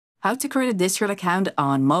how to create a Discord account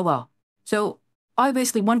on mobile. So all I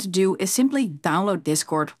basically want to do is simply download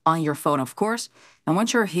Discord on your phone, of course. And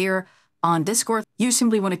once you're here on Discord, you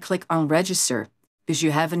simply want to click on register because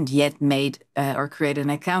you haven't yet made or created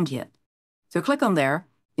an account yet. So click on there,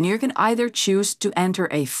 and you can either choose to enter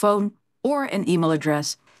a phone or an email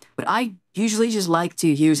address. But I usually just like to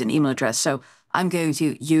use an email address, so I'm going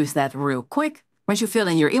to use that real quick. Once you fill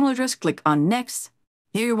in your email address, click on next.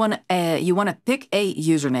 Here you want to pick a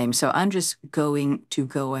username. So I'm just going to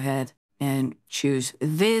go ahead and choose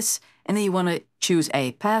this. And then you want to choose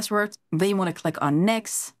a password. Then you want to click on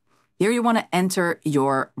next. Here you want to enter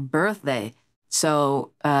your birthday.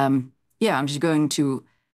 So yeah, I'm just going to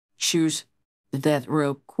choose that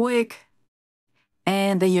real quick.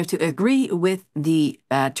 And then you have to agree with the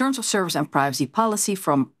terms of service and privacy policy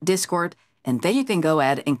from Discord. And then you can go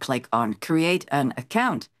ahead and click on create an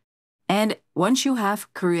account. And once you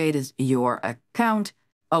have created your account,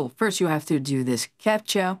 first you have to do this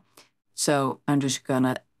CAPTCHA. So I'm just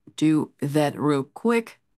gonna do that real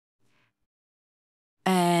quick.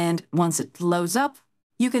 And once it loads up,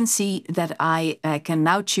 you can see that I can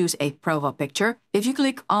now choose a profile picture. If you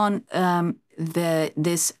click on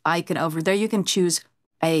this icon over there, you can choose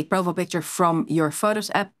a profile picture from your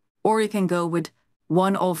Photos app, or you can go with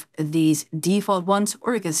one of these default ones,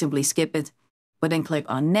 or you can simply skip it, but then click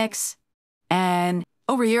on next. And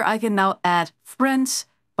over here, I can now add friends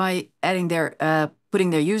by adding their,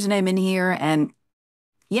 putting their username in here. And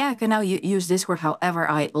yeah, I can now use Discord however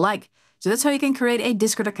I like. So that's how you can create a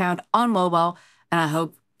Discord account on mobile. And I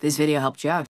hope this video helped you out.